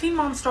Teen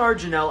Mom star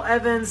Jenelle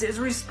Evans is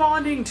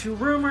responding to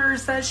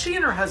rumors that she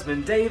and her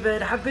husband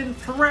David have been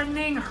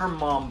threatening her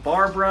mom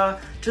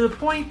Barbara to the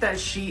point that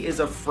she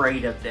is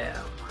afraid of them.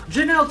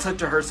 Jenelle took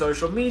to her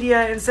social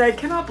media and said,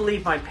 "Cannot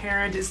believe my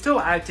parent is still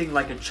acting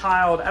like a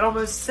child at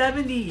almost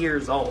 70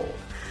 years old.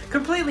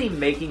 Completely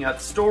making up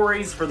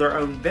stories for their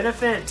own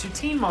benefit to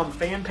Teen Mom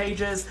fan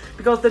pages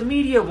because the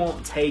media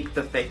won't take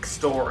the fake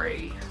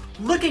story.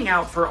 Looking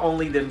out for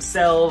only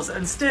themselves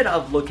instead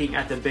of looking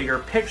at the bigger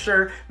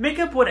picture. Make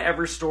up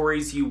whatever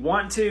stories you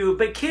want to,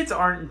 but kids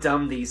aren't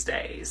dumb these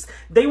days.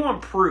 They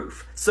want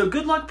proof, so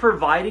good luck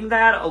providing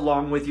that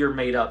along with your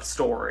made-up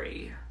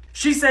story."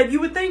 She said, "You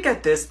would think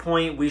at this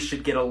point we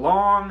should get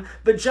along,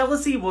 but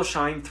jealousy will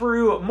shine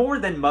through more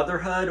than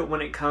motherhood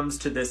when it comes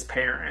to this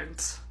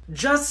parent.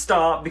 Just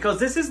stop, because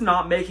this is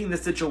not making the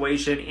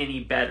situation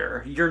any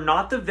better. You're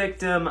not the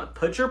victim.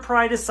 Put your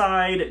pride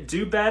aside,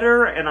 do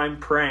better, and I'm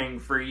praying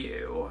for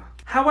you."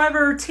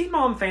 However, Teen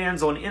Mom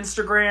fans on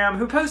Instagram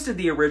who posted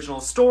the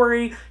original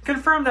story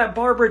confirmed that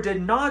Barbara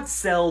did not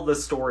sell the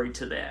story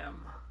to them.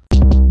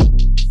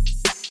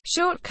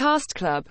 Short Cast Club